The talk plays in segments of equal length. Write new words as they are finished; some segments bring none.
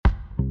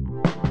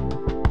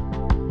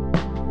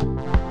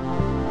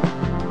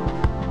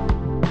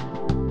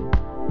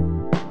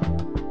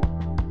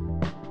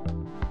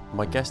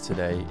guest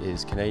today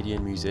is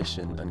Canadian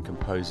musician and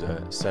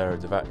composer Sarah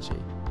Davachi,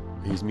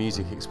 whose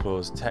music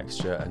explores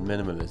texture and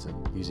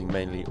minimalism using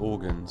mainly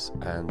organs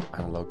and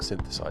analog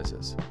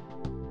synthesizers.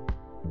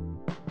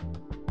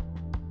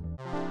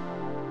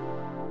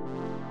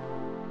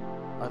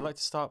 I'd like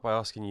to start by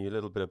asking you a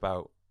little bit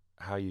about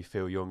how you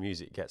feel your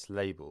music gets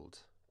labelled,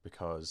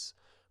 because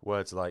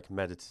words like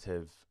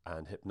meditative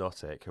and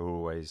hypnotic are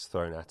always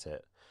thrown at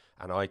it,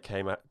 and I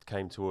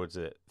came towards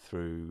it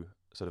through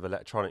sort of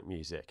electronic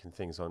music and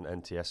things on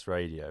NTS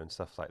radio and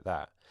stuff like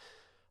that.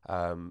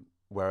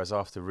 Whereas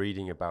after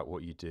reading about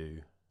what you do,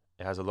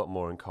 it has a lot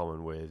more in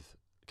common with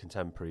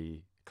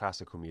contemporary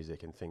classical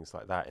music and things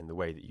like that in the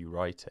way that you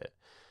write it.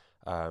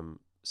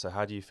 So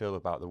how do you feel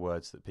about the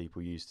words that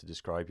people use to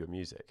describe your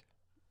music?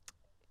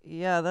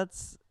 Yeah,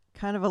 that's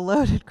kind of a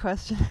loaded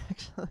question,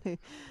 actually.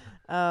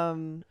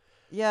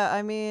 Yeah,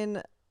 I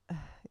mean,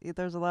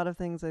 there's a lot of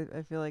things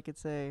I feel I could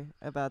say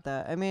about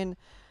that. I mean,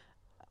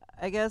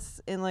 I guess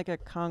in like a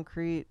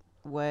concrete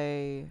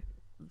way,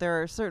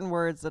 there are certain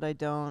words that I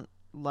don't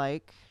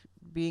like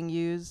being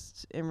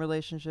used in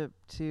relationship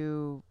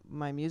to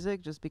my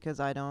music just because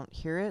I don't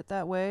hear it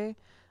that way.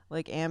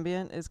 Like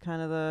ambient is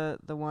kind of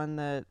the one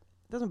that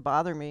doesn't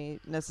bother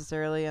me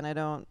necessarily, and I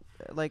don't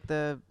like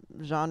the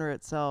genre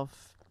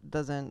itself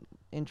doesn't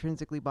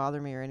intrinsically bother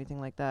me or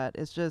anything like that.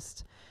 It's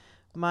just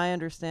my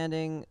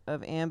understanding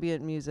of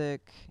ambient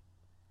music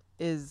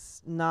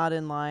is not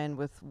in line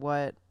with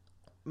what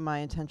my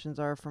intentions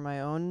are for my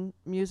own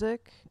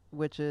music,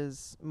 which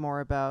is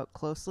more about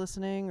close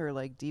listening or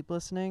like deep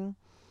listening.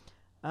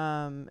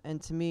 And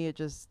to me,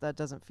 that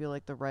doesn't feel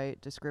like the right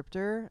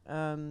descriptor.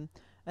 And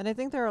I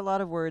think there are a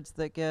lot of words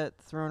that get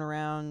thrown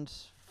around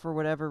for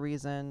whatever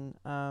reason,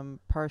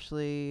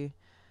 partially,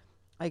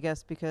 I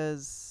guess,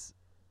 because,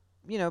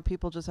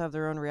 people just have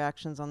their own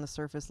reactions on the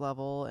surface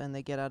level and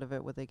they get out of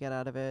it what they get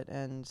out of it.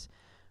 And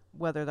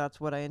whether that's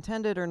what I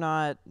intended or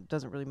not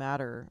doesn't really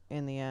matter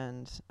in the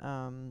end.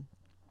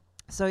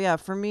 So yeah,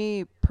 for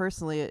me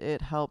personally,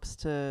 it helps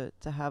to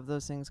have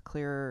those things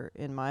clearer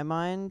in my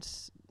mind,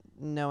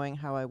 knowing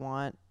how I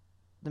want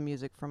the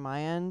music from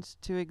my end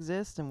to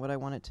exist and what I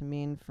want it to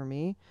mean for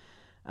me.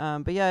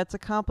 But yeah, it's a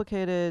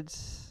complicated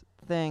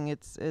thing.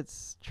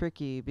 It's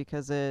tricky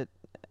because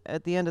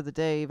at the end of the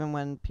day, even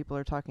when people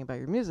are talking about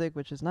your music,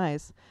 which is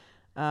nice,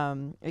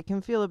 it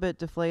can feel a bit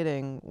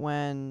deflating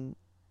when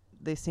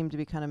they seem to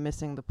be kind of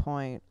missing the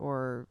point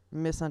or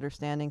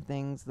misunderstanding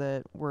things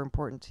that were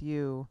important to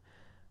you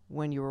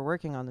when you were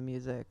working on the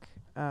music.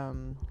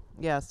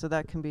 So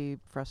that can be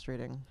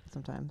frustrating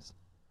sometimes.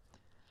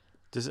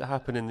 Does it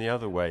happen in the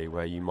other way,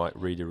 where you might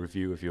read a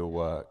review of your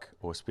work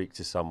or speak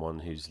to someone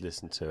who's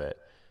listened to it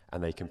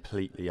and they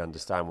completely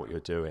understand what you're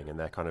doing and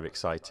they're kind of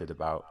excited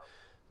about,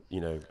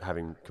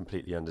 having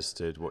completely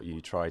understood what you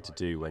tried to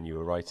do when you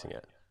were writing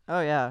it? Oh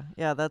yeah,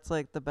 that's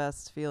like the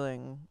best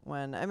feeling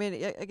when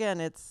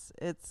again it's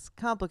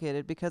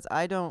complicated because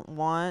I don't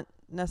want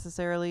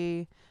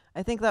necessarily.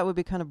 I think that would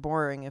be kind of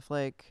boring if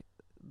like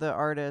the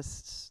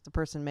artist, the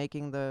person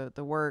making the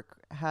work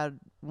had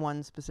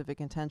one specific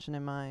intention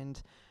in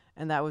mind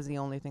and that was the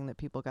only thing that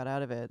people got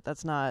out of it.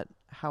 That's not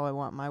how I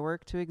want my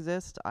work to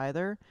exist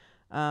either.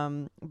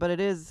 But it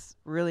is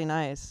really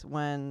nice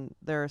when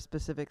there are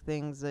specific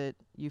things that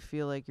you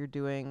feel like you're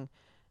doing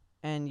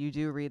and you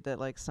do read that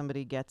like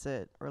somebody gets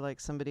it or like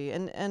somebody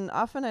and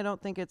often I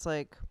don't think it's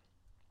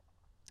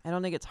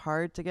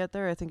hard to get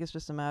there. I think it's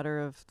just a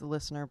matter of the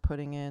listener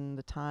putting in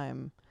the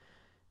time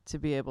to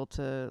be able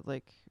to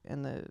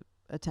and the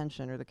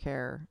attention or the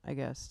care, I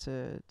guess,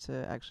 to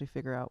actually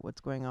figure out what's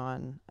going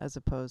on as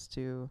opposed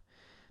to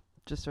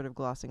just sort of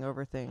glossing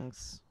over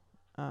things.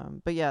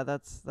 But yeah,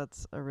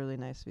 that's a really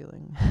nice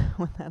feeling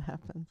when that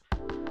happens.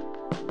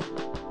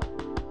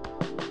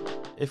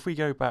 If we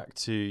go back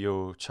to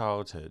your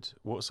childhood,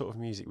 what sort of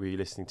music were you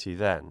listening to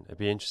then? It'd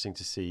be interesting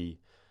to see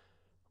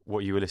what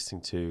you were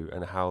listening to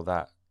and how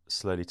that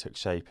slowly took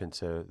shape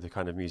into the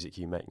kind of music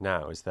you make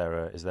now. Is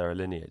there a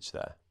lineage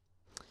there?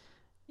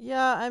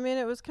 Yeah, I mean,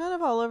 it was kind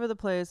of all over the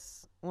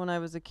place when I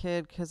was a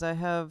kid because I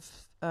have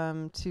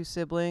two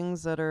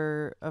siblings that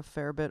are a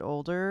fair bit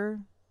older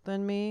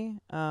than me.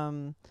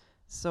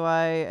 So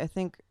I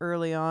think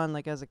early on,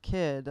 like as a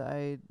kid,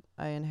 I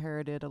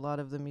inherited a lot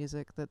of the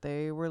music that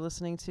they were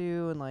listening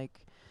to, and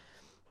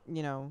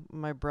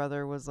my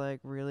brother was like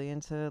really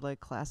into like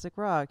classic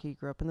rock. He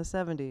grew up in the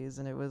 70s,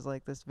 and it was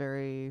like this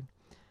very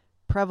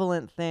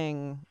prevalent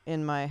thing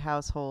in my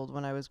household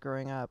when I was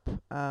growing up.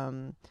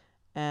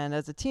 And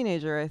as a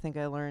teenager, I think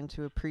I learned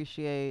to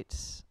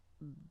appreciate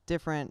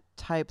different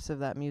types of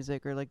that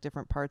music or like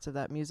different parts of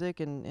that music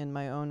in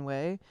my own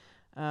way,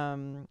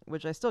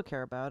 which I still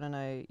care about. And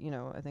I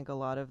think a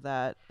lot of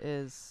that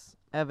is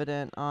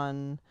evident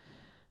on,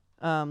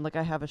 like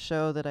I have a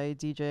show that I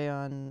DJ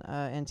on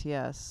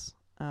NTS,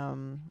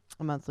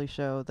 a monthly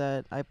show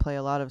that I play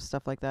a lot of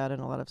stuff like that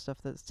and a lot of stuff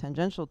that's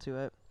tangential to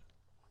it,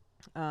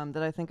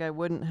 that I think I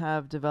wouldn't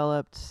have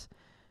developed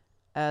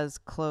as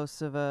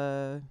close of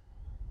a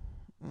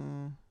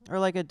or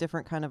like a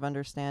different kind of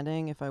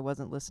understanding if I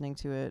wasn't listening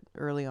to it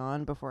early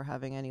on before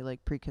having any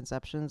like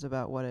preconceptions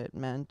about what it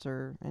meant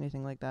or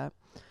anything like that.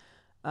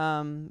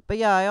 But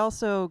yeah, I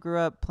also grew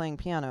up playing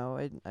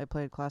piano. I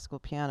played classical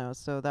piano,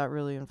 so that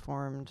really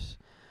informed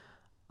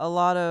a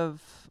lot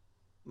of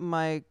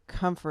my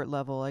comfort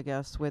level, I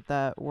guess, with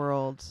that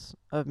world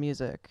of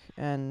music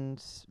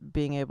and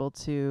being able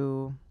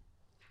to,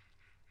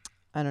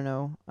 I don't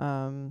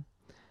know,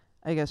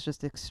 I guess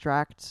just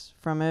extract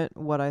from it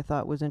what I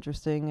thought was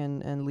interesting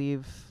and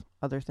leave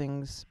other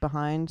things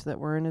behind that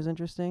weren't as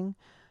interesting.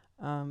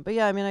 But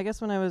yeah, I mean, I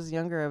guess when I was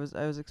younger,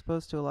 I was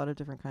exposed to a lot of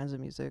different kinds of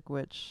music,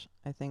 which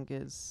I think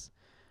is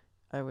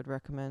I would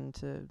recommend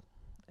to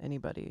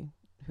anybody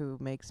who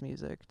makes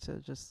music to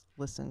just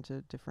listen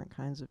to different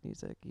kinds of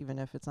music, even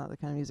if it's not the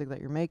kind of music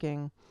that you're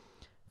making.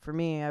 For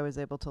me, I was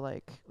able to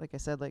like I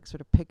said, like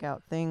sort of pick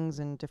out things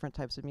and different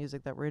types of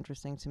music that were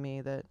interesting to me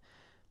that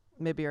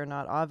maybe are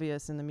not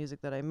obvious in the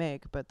music that I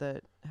make, but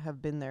that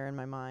have been there in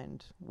my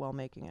mind while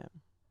making it.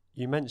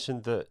 You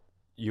mentioned that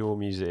your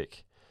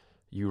music,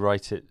 you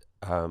write it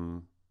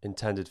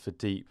intended for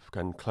deep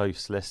and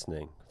close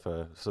listening,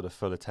 for sort of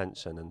full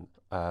attention. And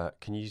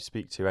can you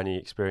speak to any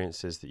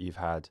experiences that you've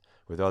had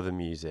with other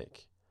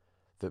music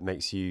that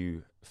makes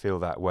you feel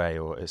that way,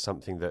 or is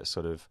something that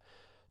sort of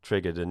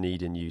triggered a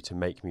need in you to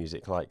make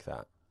music like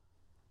that?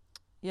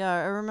 Yeah,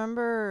 I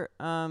remember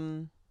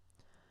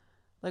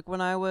like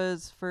when I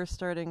was first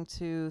starting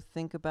to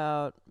think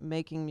about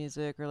making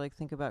music or like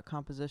think about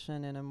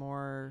composition in a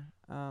more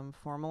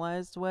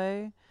formalized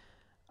way.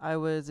 I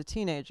was a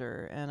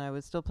teenager and I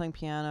was still playing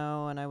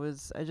piano, and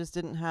I just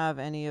didn't have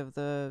any of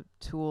the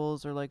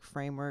tools or like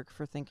framework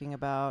for thinking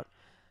about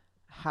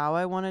how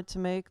I wanted to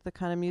make the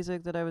kind of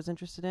music that I was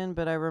interested in.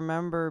 But I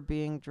remember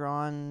being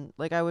drawn,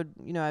 like I would,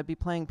 I'd be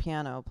playing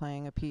piano,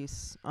 playing a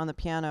piece on the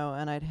piano,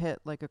 and I'd hit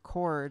like a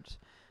chord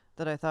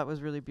that I thought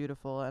was really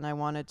beautiful, and I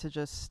wanted to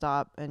just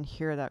stop and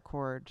hear that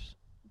chord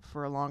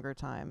for a longer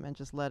time and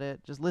just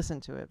listen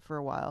to it for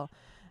a while.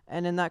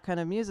 And in that kind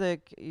of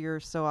music, you're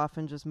so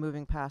often just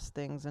moving past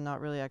things and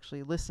not really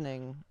actually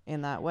listening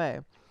in that way.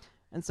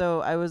 And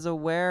so I was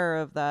aware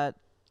of that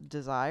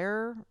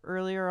desire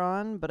earlier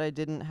on, but I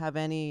didn't have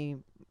any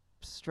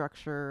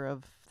structure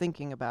of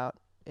thinking about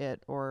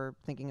it or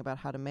thinking about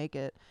how to make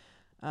it.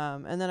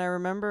 And then I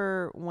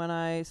remember when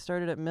I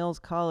started at Mills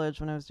College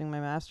when I was doing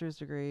my master's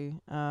degree,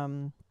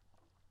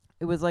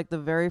 it was like the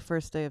very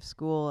first day of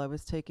school. I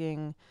was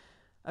taking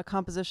a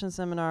composition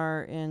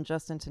seminar in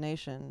Just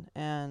Intonation,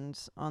 and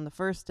on the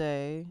first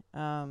day,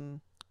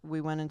 we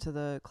went into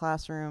the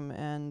classroom,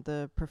 and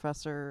the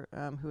professor,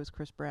 who was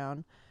Chris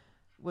Brown,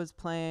 was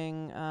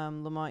playing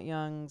Lamont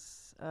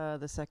Young's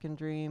The Second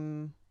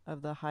Dream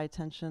of the High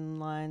Tension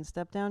Line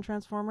Step Down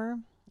Transformer.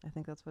 I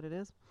think that's what it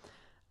is.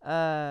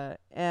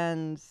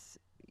 And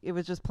it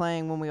was just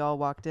playing when we all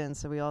walked in,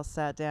 so we all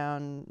sat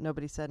down,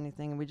 nobody said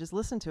anything, and we just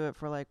listened to it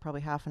for like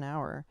probably half an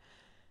hour.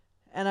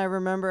 And I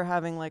remember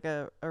having like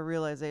a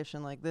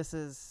realization, like this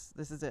is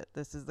it.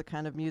 This is the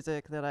kind of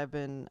music that I've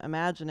been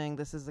imagining.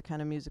 This is the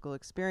kind of musical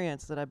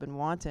experience that I've been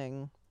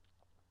wanting.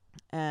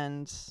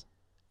 And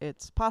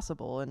it's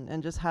possible.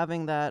 And just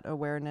having that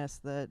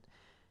awareness that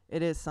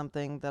it is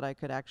something that I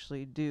could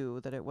actually do,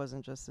 that it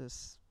wasn't just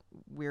this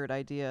weird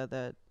idea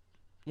that,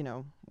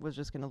 was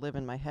just going to live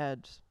in my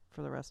head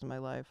for the rest of my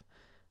life.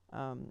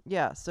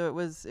 So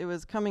it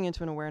was coming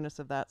into an awareness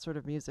of that sort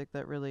of music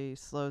that really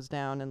slows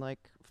down and like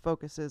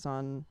focuses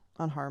on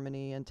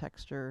harmony and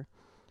texture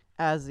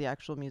as the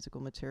actual musical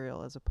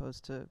material, as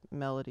opposed to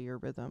melody or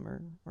rhythm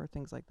or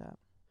things like that.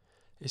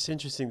 It's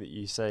interesting that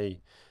you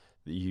say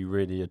that you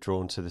really are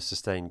drawn to the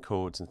sustained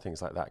chords and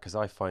things like that, because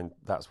I find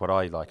that's what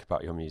I like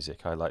about your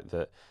music. I like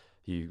that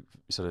you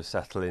sort of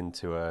settle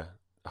into a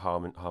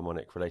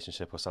harmonic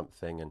relationship or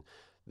something, and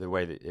the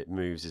way that it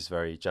moves is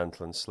very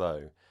gentle and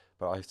slow.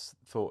 But I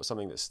thought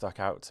something that stuck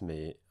out to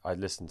me, I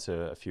listened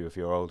to a few of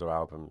your older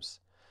albums,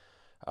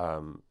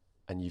 and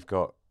you've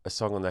got a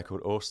song on there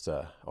called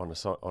Auster on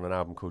an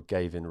album called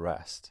Gave in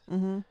Rest.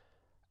 Mm-hmm.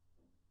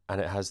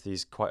 And it has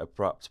these quite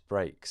abrupt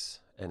breaks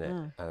in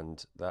it,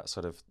 and that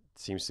sort of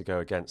seems to go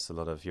against a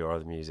lot of your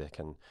other music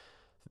and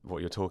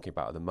what you're talking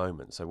about at the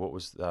moment. So what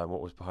was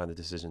behind the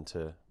decision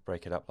to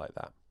break it up like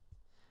that?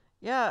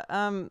 Yeah,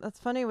 that's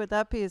funny with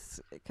that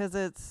piece, because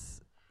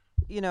it's,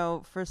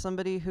 for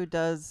somebody who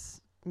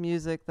does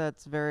music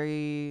that's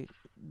very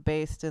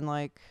based in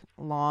like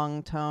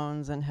long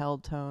tones and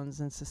held tones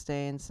and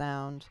sustained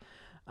sound,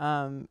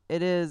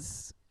 it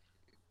is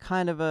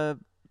kind of a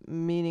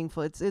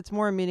meaningful, it's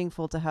more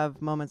meaningful to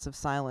have moments of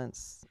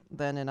silence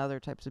than in other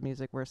types of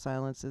music where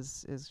silence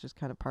is just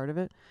kind of part of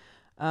it.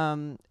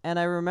 And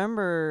I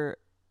remember,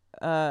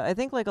 I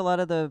think like a lot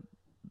of the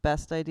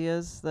best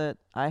ideas that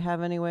I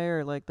have anyway,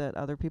 or like that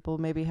other people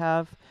maybe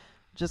have,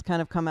 just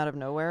kind of come out of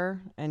nowhere,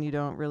 and you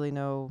don't really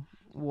know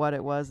what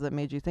it was that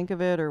made you think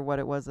of it or what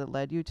it was that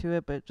led you to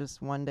it, but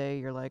just one day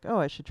you're like, oh,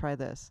 I should try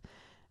this.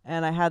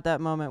 And I had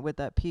that moment with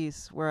that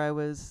piece where I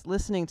was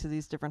listening to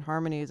these different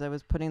harmonies, I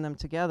was putting them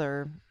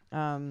together,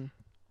 and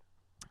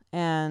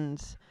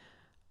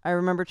I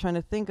remember trying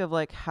to think of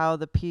like how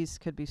the piece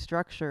could be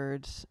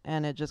structured,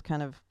 and it just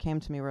kind of came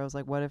to me where I was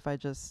like, what if I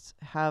just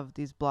have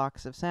these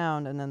blocks of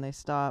sound and then they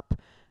stop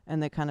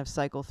and they kind of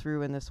cycle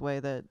through in this way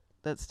that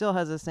still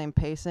has the same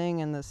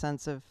pacing and the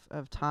sense of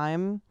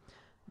time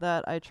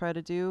that I try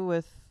to do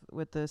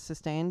with the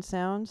sustained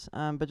sound,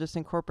 but just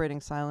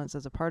incorporating silence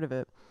as a part of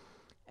it.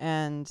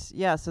 And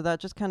yeah, so that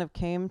just kind of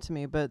came to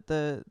me. But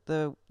the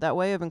that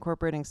way of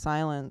incorporating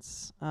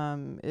silence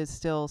is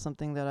still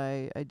something that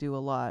I do a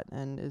lot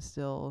and is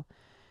still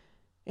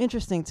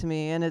interesting to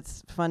me. And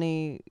it's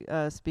funny,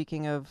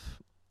 speaking of,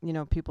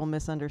 people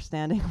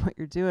misunderstanding what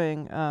you're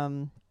doing.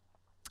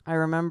 I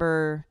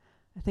remember,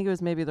 I think it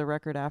was maybe the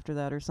record after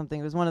that or something.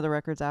 It was one of the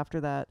records after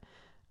that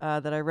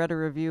that I read a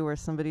review where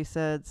somebody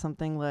said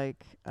something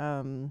like,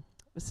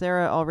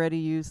 Sarah already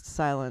used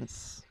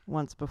silence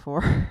once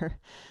before.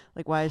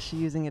 Like, why is she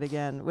using it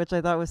again? Which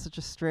I thought was such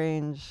a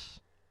strange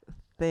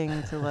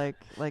thing to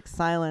like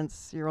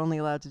silence. You're only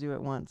allowed to do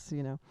it once,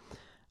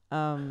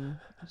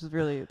 which is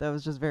really, that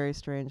was just very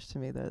strange to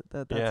me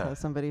that's how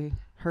somebody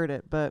heard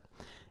it. But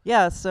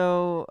yeah,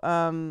 so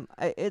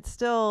it's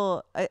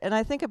still, and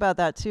I think about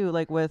that too,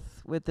 like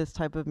with this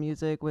type of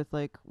music, with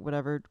like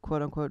whatever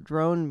quote unquote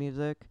drone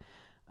music,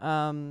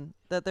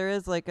 that there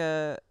is like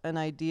an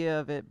idea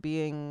of it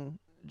being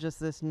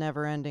just this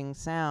never-ending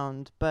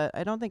sound, but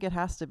I don't think it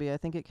has to be. I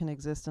think it can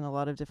exist in a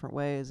lot of different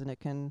ways, and it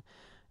can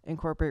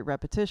incorporate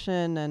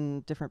repetition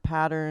and different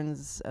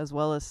patterns as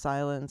well as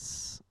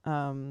silence.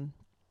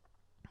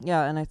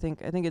 Yeah, and I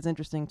think it's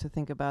interesting to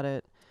think about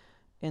it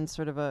in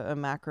sort of a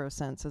macro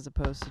sense as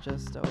opposed to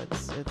just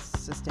it's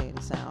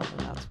sustained sound,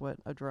 and that's what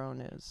a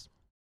drone is.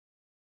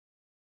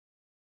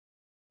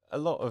 A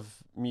lot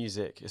of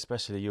music,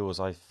 especially yours,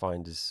 I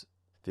find is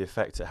the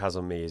effect it has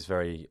on me is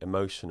very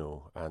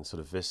emotional and sort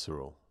of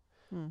visceral.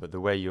 But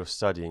the way you're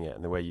studying it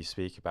and the way you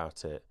speak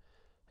about it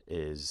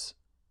is,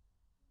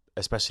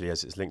 especially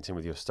as it's linked in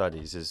with your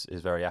studies, is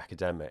very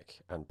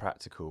academic and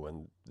practical,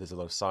 and there's a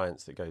lot of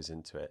science that goes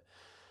into it.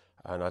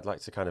 And I'd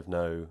like to kind of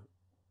know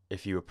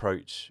if you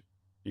approach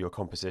your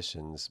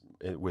compositions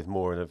with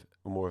more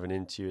of an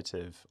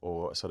intuitive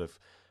or a sort of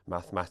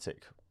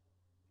mathematic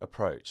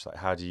approach. Like,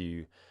 how do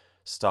you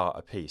start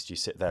a piece? Do you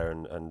sit there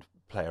and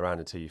play around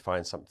until you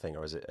find something,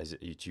 or is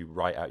it do you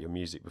write out your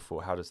music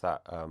before? How does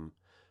that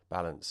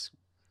balance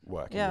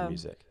work in your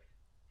music?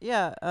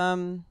 Yeah,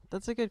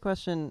 that's a good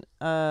question.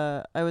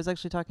 I was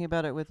actually talking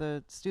about it with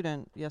a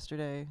student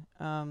yesterday.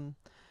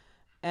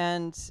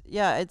 And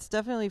yeah, it's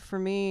definitely, for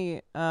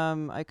me,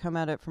 I come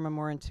at it from a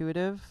more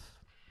intuitive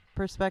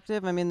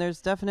perspective. I mean,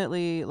 there's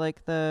definitely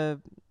like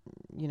the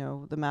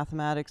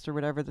mathematics or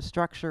whatever, the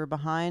structure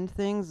behind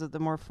things, the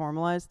more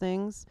formalized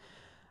things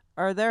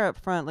are there up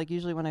front. Like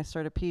usually when I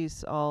start a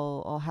piece,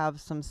 I'll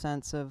have some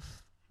sense of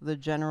the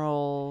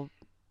general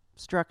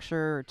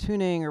structure or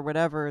tuning or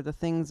whatever, the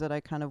things that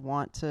I kind of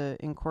want to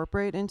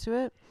incorporate into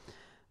it.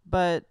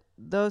 But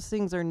those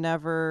things are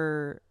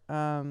never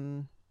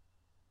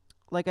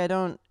like, I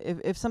don't,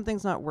 if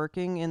something's not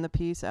working in the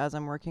piece as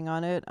I'm working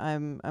on it,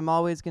 I'm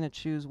always going to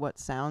choose what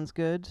sounds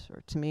good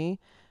or to me,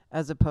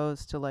 as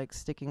opposed to like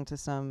sticking to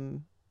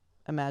some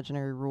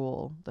imaginary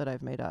rule that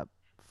I've made up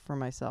for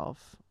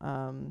myself.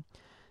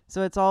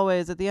 So it's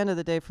always, at the end of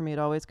the day, for me, it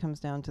always comes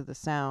down to the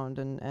sound.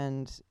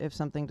 And if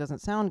something doesn't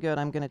sound good,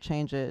 I'm going to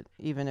change it,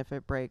 even if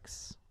it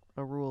breaks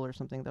a rule or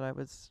something that I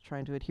was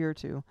trying to adhere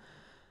to.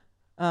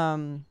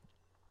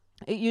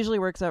 It usually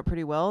works out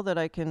pretty well that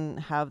I can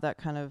have that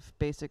kind of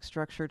basic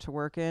structure to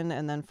work in.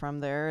 And then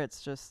from there,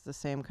 it's just the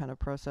same kind of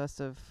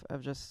process of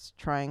just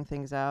trying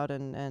things out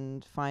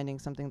and finding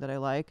something that I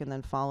like and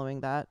then following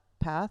that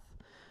path.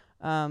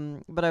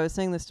 But I was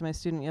saying this to my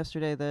student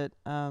yesterday that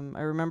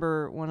I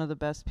remember one of the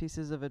best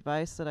pieces of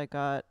advice that I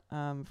got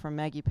from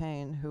Maggie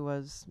Payne, who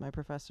was my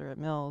professor at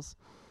Mills,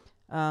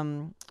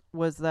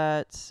 was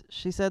that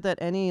she said that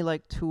any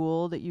like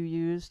tool that you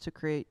use to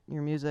create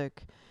your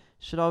music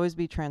should always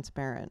be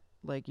transparent.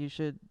 Like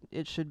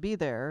it should be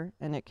there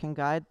and it can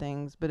guide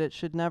things, but it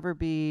should never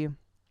be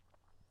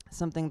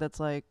something that's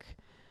like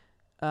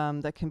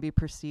that can be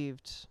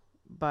perceived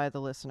by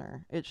the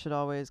listener. It should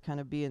always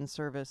kind of be in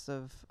service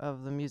of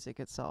the music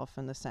itself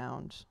and the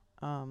sound,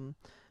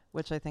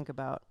 which I think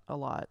about a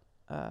lot,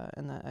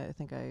 and that I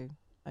think I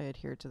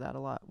adhere to that a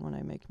lot when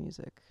I make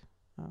music.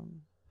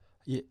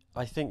 Yeah,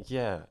 I think,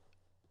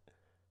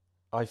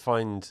 I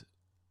find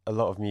a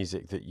lot of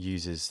music that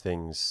uses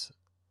things,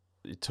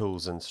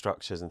 tools and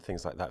structures and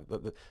things like that.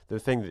 But the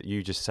thing that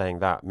you just saying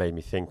that made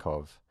me think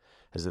of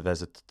is that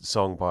there's a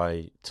song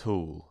by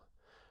Tool,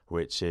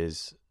 which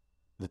is,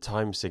 the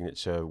time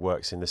signature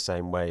works in the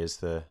same way as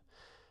the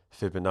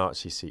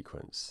Fibonacci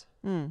sequence.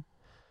 And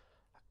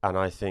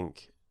I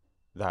think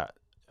that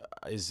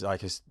is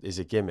like is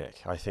a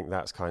gimmick. I think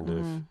that's kind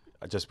of,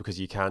 just because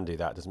you can do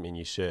that doesn't mean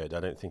you should. I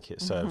don't think it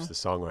serves the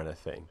song or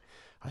anything.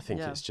 I think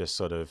it's just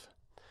sort of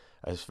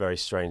a very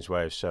strange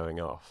way of showing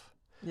off.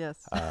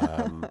 Yes,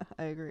 I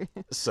agree.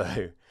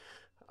 So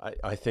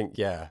I think,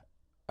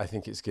 I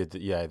think it's good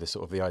that, the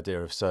sort of the idea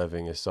of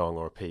serving a song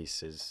or a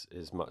piece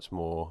is much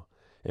more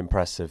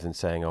impressive than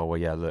saying, oh well,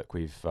 yeah, look,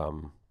 we've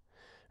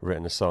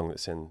written a song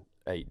that's in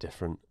 8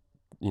 different,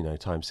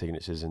 time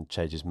signatures and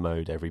changes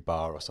mode every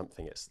bar or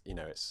something. It's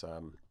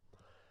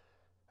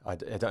I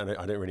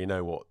don't really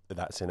know what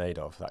that's in aid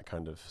of, that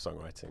kind of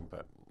songwriting,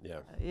 but yeah.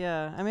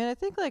 Yeah, I mean, I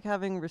think like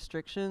having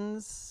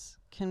restrictions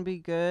can be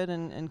good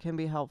and can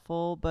be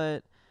helpful,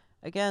 but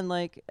again,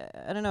 like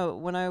I don't know,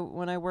 when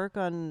I work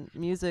on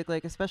music,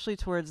 like especially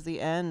towards the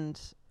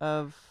end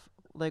of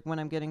like when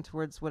I'm getting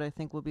towards what I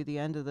think will be the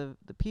end of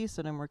the piece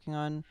that I'm working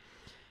on,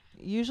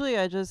 usually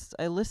I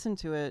listen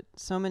to it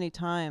so many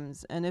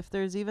times, and if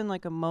there's even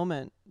like a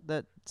moment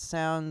that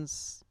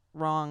sounds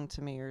wrong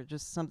to me or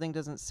just something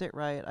doesn't sit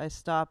right, I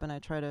stop and I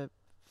try to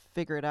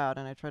figure it out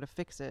and I try to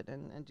fix it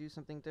and do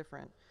something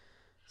different.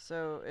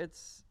 So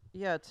it's,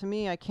 yeah, to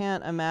me, I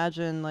can't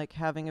imagine like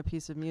having a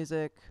piece of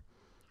music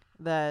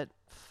that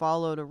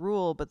followed a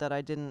rule but that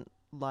I didn't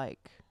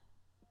like,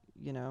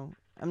 you know.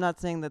 I'm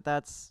not saying that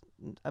that's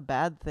a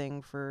bad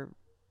thing for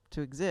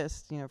to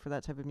exist, for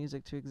that type of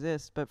music to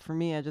exist, but for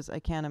me, I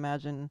can't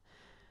imagine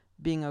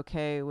being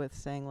okay with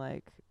saying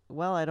like,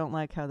 well, I don't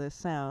like how this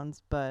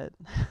sounds, but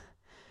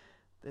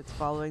it's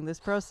following this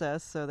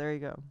process, so there you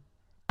go.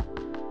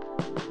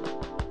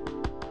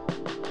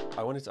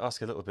 I wanted to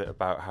ask a little bit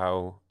about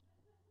how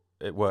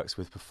it works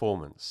with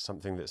performance,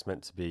 something that's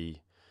meant to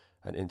be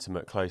an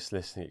intimate, close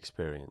listening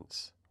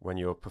experience. When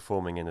you're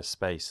performing in a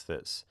space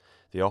that's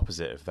the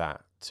opposite of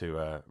that, to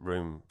a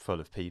room full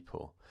of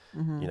people,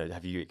 Mm-hmm.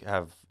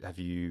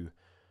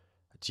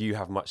 do you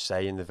have much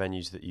say in the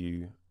venues that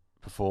you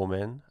perform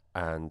in?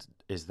 And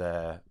is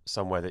there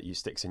somewhere that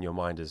sticks in your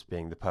mind as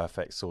being the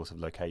perfect sort of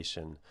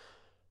location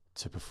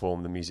to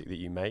perform the music that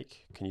you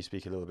make? Can you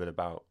speak a little bit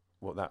about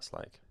what that's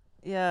like?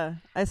 Yeah,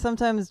 I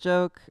sometimes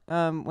joke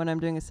when I'm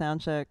doing a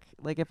sound check,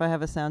 like if I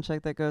have a sound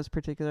check that goes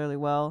particularly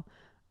well,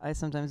 I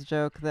sometimes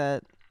joke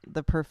that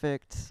the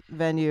perfect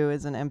venue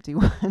is an empty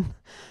one,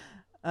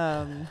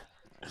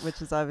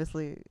 which is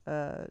obviously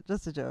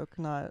just a joke,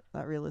 not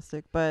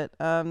realistic. But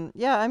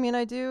yeah, I mean,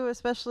 I do,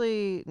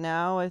 especially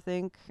now. I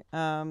think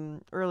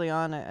early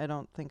on, I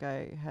don't think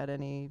I had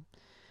any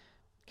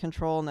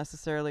control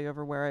necessarily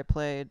over where I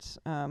played,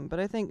 but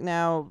I think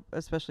now,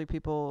 especially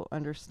people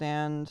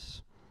understand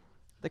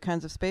the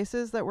kinds of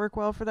spaces that work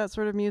well for that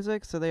sort of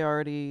music. So they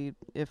already,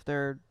 if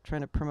they're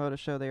trying to promote a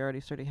show, they already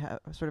sort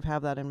of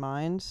have that in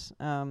mind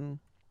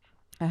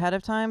ahead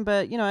of time.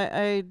 But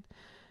I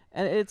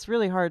and it's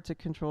really hard to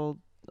control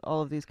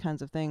all of these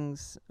kinds of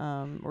things,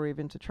 or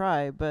even to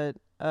try. But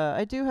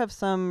I do have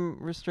some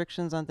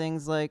restrictions on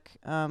things like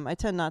I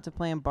tend not to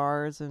play in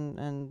bars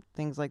and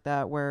things like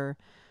that where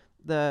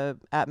the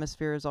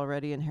atmosphere is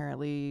already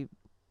inherently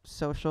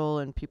social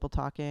and people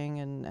talking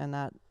and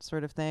that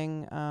sort of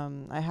thing.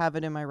 I have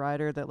it in my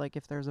rider that like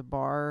if there's a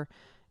bar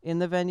in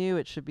the venue,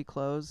 it should be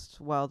closed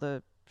while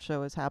the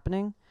show is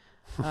happening.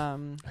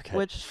 Okay.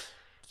 Which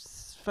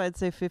I'd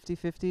say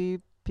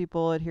 50-50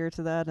 people adhere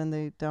to that and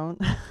they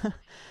don't.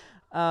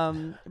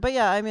 But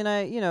yeah, I mean,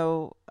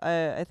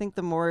 I think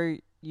the more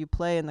you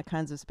play in the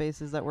kinds of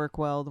spaces that work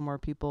well, the more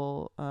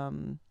people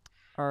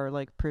are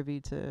like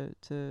privy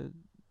to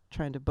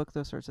trying to book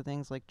those sorts of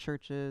things, like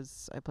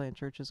churches. I play in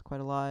churches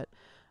quite a lot,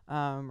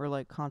 or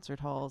like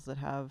concert halls that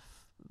have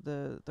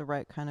the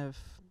right kind of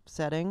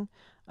setting.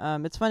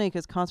 It's funny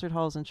because concert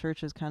halls and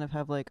churches kind of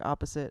have like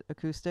opposite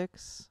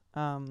acoustics.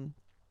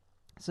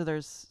 So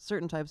there's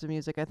certain types of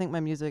music. I think my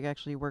music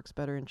actually works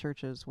better in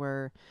churches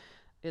where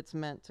it's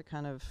meant to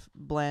kind of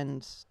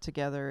blend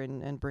together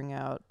and bring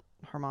out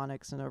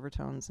harmonics and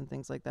overtones and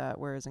things like that.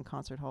 Whereas in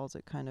concert halls,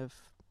 it kind of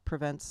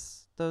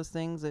prevents those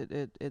things.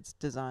 It's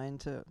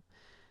designed to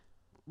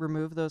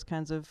remove those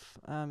kinds of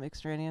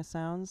extraneous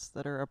sounds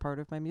that are a part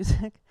of my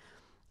music.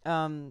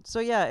 So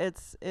yeah,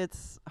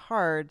 it's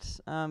hard,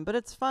 but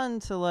it's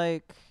fun to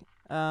like,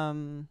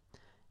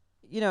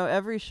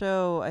 every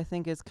show I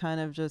think is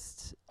kind of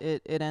just,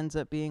 it ends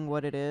up being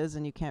what it is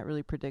and you can't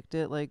really predict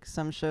it. Like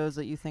some shows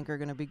that you think are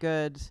going to be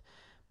good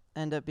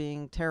end up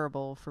being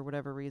terrible for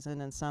whatever reason,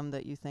 and some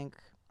that you think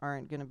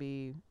aren't going to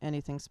be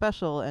anything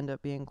special end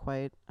up being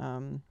quite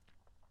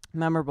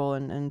memorable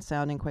and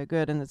sounding quite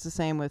good. And it's the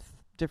same with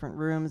different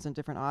rooms and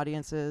different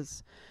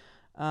audiences.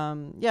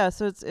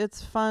 So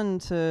it's fun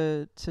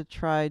to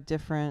try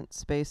different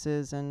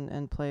spaces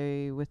and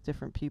play with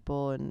different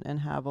people and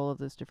have all of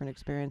those different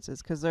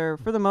experiences, because they're,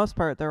 for the most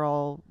part, they're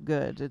all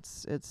good.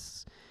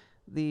 It's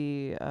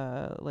the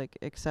like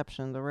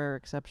exception, the rare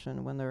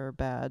exception when there are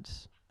bad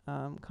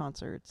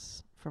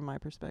concerts from my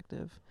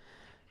perspective.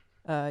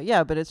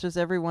 But it's just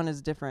everyone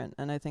is different,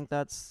 and I think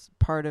that's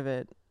part of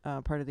it.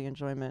 Part of the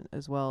enjoyment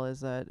as well is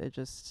that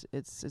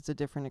it's a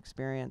different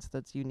experience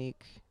that's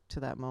unique to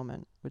that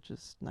moment, which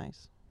is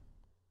nice.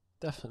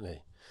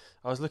 Definitely.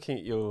 I was looking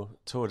at your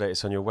tour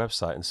dates on your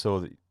website and saw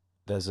that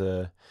there's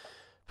a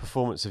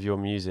performance of your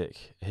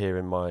music here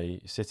in my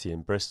city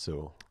in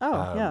Bristol.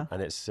 Oh, yeah.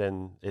 And it's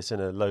in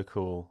a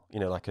local,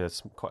 like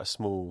quite a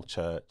small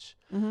church,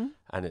 Mm-hmm.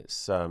 and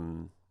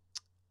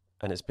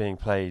it's being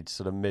played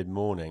sort of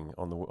mid-morning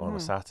on a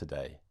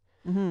Saturday.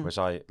 Mm-hmm. which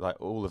I like.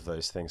 All of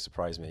those things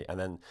surprise me. And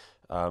then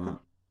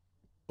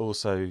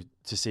also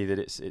to see that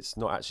it's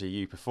not actually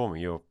you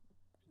performing. You're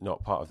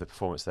not part of the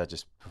performance. They're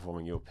just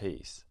performing your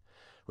piece,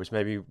 which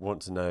made me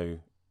want to know,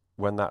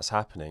 when that's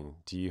happening,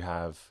 do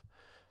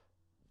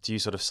you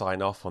sort of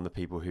sign off on the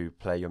people who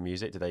play your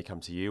music? Do they come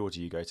to you or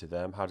do you go to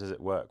them? How does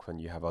it work when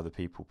you have other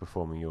people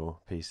performing your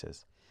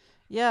pieces?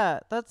 Yeah,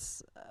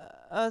 that's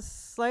a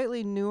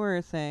slightly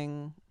newer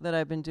thing that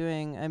I've been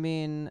doing. I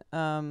mean,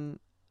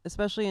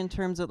 especially in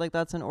terms of like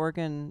that's an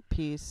organ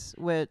piece,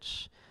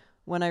 which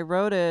when I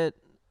wrote it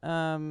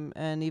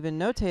and even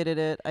notated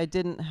it, I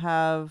didn't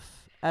have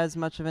as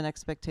much of an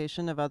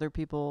expectation of other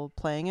people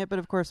playing it. But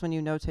of course, when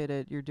you notate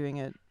it, you're doing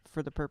it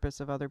for the purpose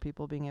of other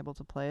people being able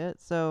to play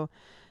it. So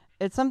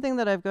it's something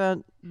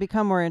that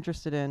become more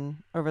interested in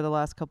over the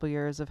last couple of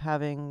years, of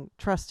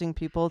trusting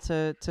people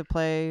to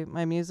play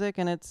my music.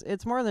 And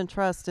it's more than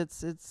trust.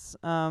 It's it's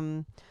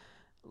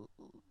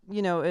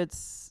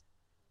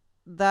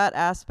that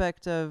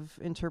aspect of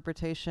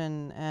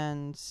interpretation,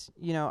 and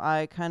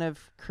I kind of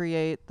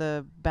create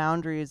the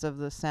boundaries of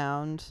the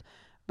sound,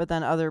 but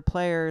then other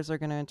players are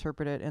going to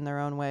interpret it in their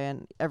own way,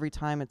 and every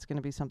time it's going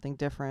to be something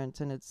different.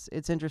 And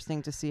it's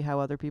interesting to see how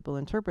other people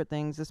interpret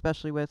things,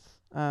 especially with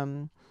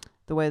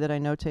the way that I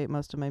notate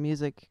most of my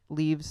music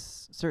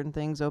leaves certain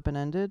things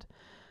open-ended,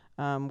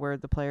 where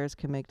the players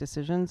can make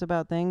decisions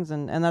about things,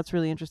 and that's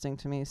really interesting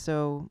to me.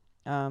 So,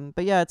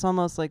 but yeah, it's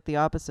almost like the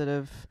opposite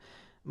of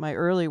my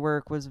early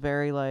work was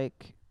very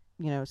like,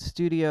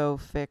 studio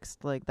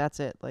fixed, like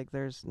that's it. Like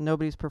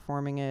nobody's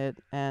performing it,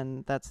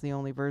 and that's the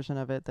only version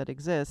of it that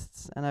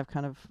exists. And I've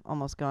kind of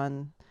almost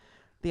gone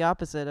the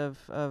opposite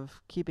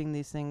of keeping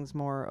these things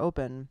more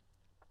open.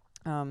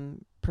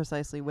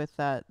 Precisely with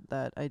that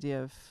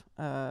idea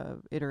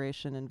of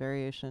iteration and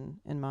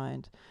variation in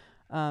mind.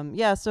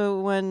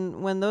 So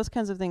when those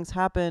kinds of things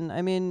happen,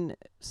 I mean,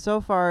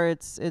 so far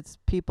it's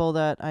people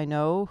that I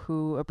know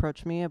who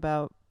approach me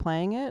about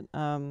playing it.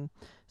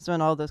 So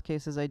in all those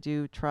cases, I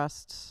do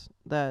trust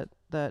that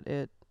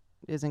it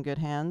is in good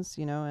hands,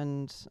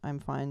 and I'm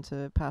fine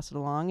to pass it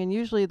along. And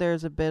usually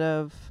there's a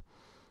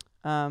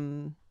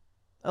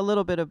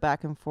little bit of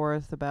back and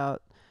forth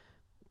about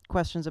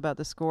questions about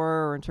the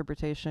score or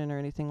interpretation or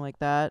anything like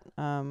that,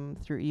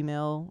 through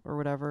email or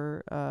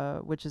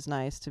whatever, which is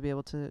nice to be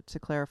able to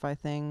clarify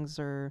things,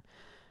 or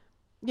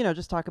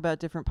just talk about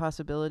different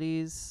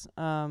possibilities.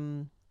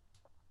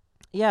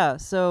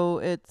 So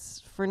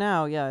it's for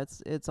now,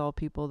 it's all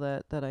people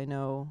that I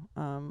know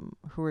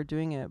who are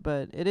doing it.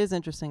 But it is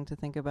interesting to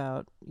think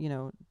about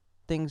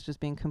things just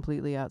being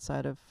completely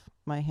outside of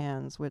my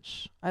hands,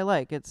 which I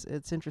like.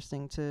 It's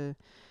interesting to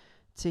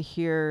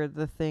hear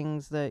the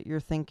things that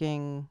you're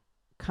thinking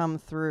come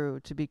through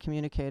to be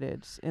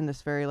communicated in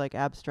this very like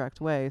abstract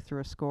way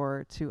through a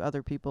score to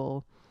other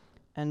people,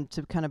 and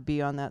to kind of be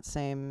in that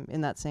same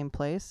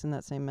place, in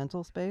that same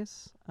mental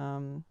space.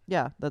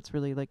 That's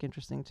really like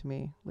interesting to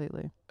me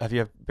lately. Have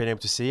you been able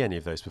to see any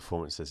of those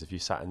performances? Have you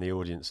sat in the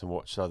audience and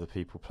watched other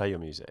people play your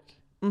music?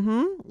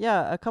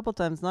 Yeah, a couple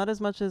times. Not as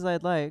much as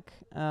I'd like.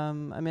 I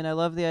mean, I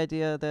love the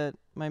idea that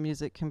my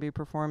music can be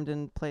performed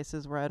in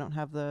places where I don't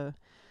have the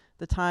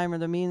time or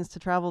the means to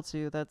travel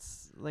to.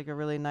 That's like a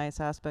really nice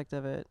aspect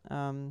of it.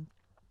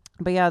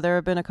 But yeah, there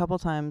have been a couple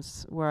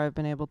times where I've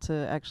been able to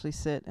actually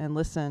sit and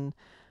listen,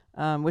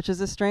 which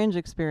is a strange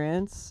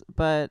experience,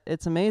 but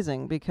it's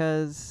amazing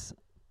because,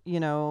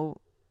 99%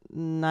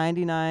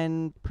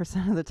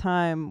 of the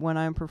time when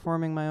I'm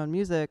performing my own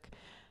music,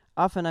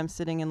 often I'm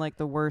sitting in like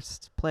the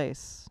worst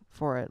place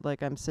for it.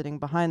 Like I'm sitting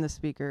behind the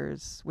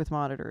speakers with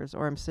monitors,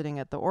 or I'm sitting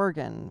at the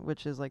organ,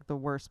 which is like the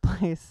worst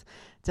place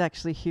to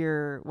actually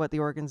hear what the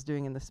organ's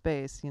doing in the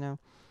space,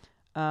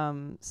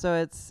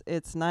 So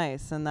it's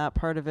nice, and that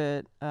part of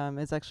it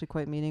is actually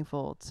quite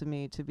meaningful to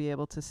me, to be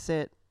able to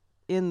sit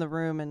in the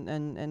room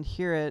and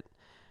hear it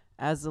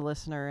as the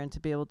listener, and to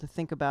be able to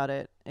think about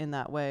it in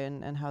that way,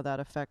 and how that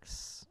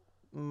affects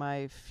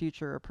my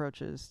future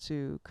approaches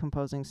to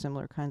composing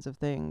similar kinds of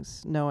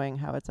things, knowing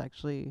how it's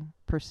actually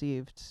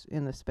perceived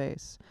in the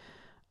space.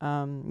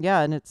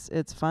 And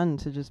it's fun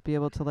to just be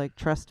able to like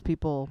trust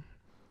people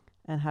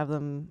and have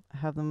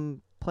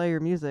them play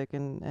your music,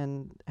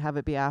 and have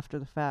it be after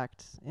the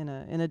fact in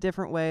a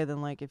different way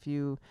than like if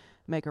you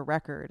make a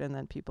record and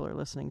then people are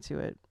listening to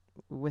it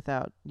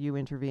without you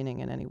intervening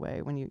in any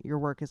way when your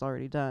work is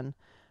already done.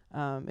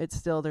 It's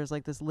still, there's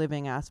like this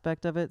living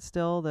aspect of it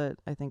still that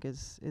I think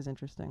is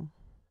interesting.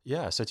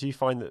 Yeah. So do you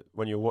find that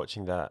when you're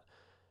watching that,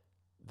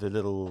 the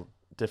little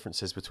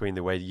differences between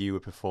the way you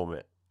would perform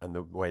it and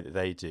the way that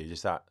they do,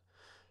 does that,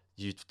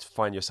 you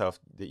find yourself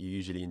that you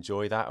usually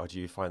enjoy that, or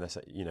do you find that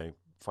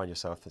find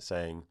yourself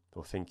saying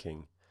or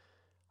thinking,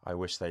 I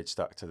wish they'd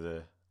stuck to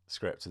the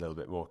script a little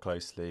bit more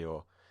closely,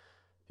 or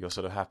you're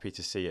sort of happy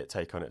to see it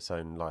take on its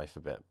own life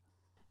a bit?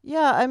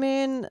 Yeah, I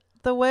mean,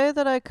 the way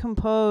that I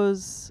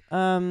compose,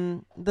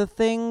 the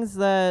things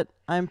that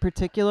I'm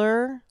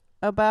particular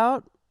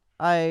about,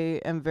 I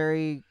am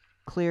very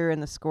clear in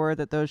the score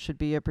that those should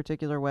be a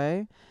particular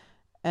way.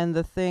 And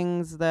the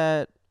things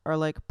that are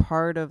like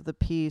part of the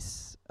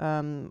piece,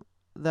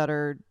 that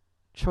are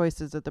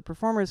choices that the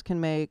performers can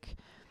make,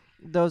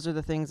 those are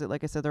the things that,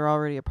 like I said, they're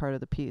already a part of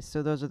the piece.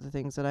 So those are the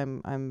things that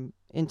I'm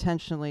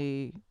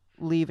intentionally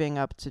leaving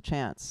up to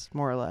chance,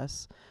 more or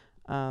less.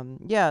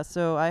 Yeah,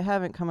 so I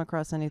haven't come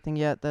across anything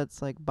yet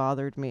that's like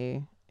bothered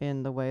me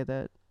in the way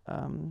that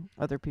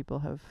other people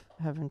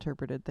have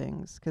interpreted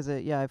things. 'Cause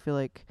I feel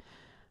like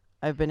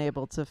I've been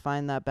able to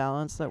find that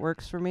balance that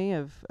works for me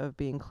of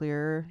being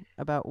clear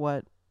about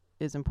what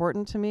is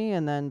important to me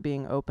and then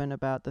being open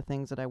about the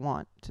things that I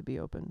want to be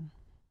open.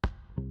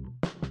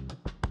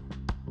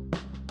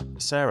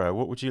 Sarah,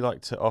 what would you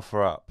like to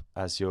offer up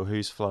as your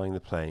Who's Flying the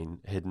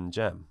Plane hidden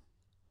gem?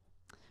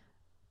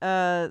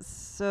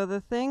 So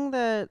the thing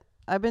that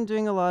I've been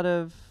doing a lot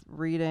of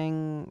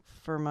reading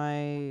for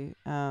my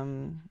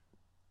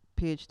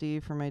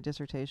PhD, for my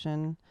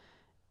dissertation,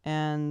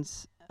 and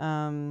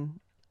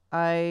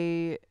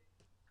I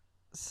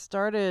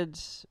started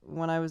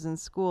when I was in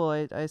school.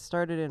 I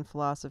started in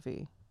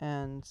philosophy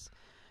and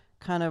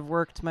kind of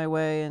worked my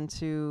way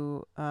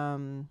into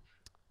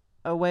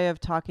a way of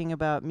talking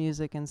about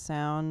music and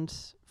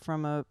sound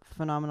from a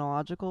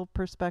phenomenological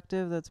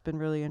perspective that's been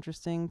really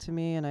interesting to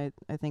me, and I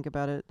think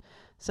about it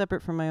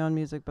separate from my own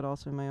music, but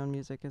also in my own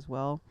music as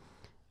well.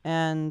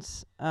 And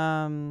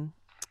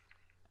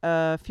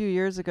a few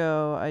years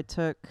ago, I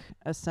took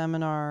a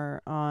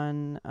seminar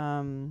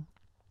on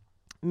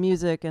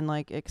music and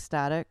like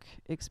ecstatic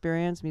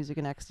experience, music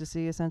and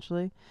ecstasy,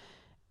 essentially.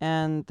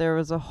 And there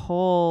was a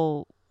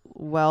whole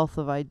wealth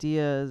of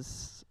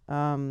ideas,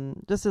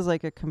 just as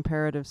like a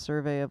comparative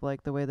survey of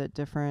like the way that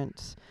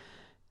different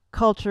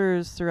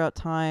cultures throughout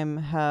time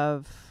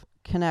have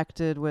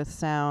connected with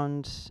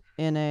sound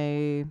in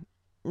a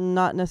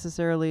not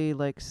necessarily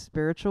like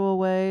spiritual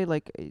way,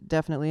 like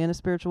definitely in a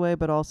spiritual way,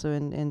 but also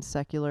in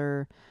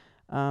secular,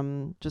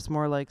 just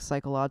more like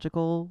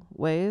psychological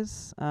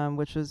ways,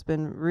 which has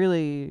been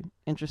really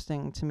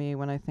interesting to me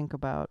when I think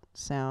about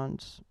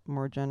sound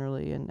more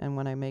generally and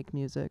when I make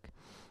music.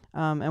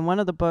 And one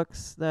of the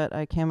books that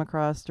I came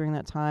across during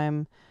that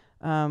time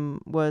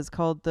was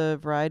called The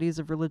Varieties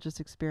of Religious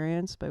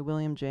Experience by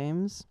William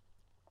James.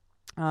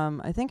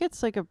 I think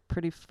it's like a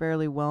pretty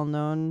fairly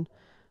well-known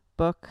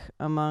book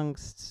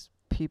amongst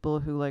people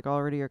who like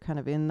already are kind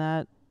of in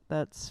that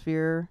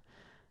sphere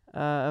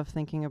of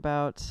thinking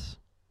about,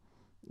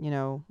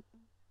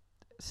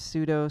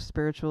 pseudo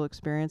spiritual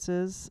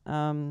experiences.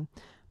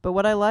 But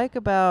what I like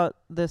about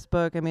this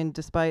book, I mean,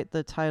 despite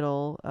the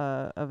title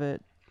of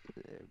it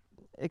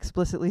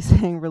explicitly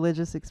saying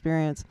religious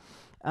experience,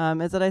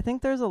 is that I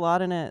think there's a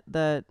lot in it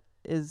that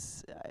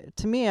is,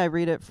 to me, I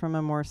read it from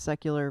a more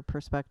secular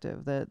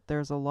perspective, that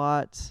there's a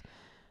lot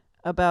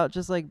about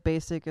just like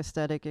basic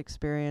aesthetic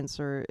experience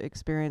or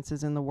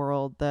experiences in the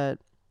world that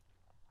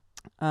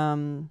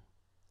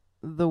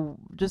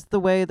the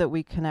way that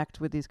we connect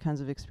with these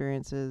kinds of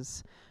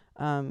experiences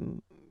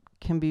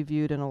can be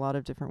viewed in a lot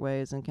of different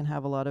ways and can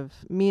have a lot of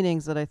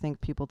meanings that I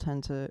think people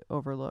tend to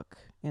overlook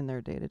in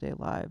their day-to-day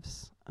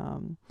lives.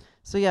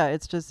 So yeah,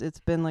 it's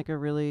been like a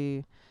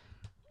really,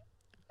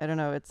 I don't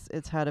know,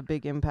 it's had a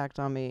big impact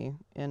on me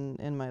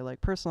in my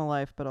like personal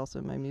life, but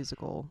also my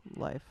musical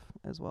life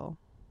as well.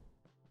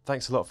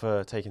 Thanks a lot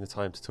for taking the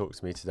time to talk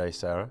to me today,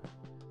 Sarah.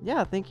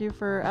 Yeah, thank you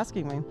for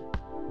asking me.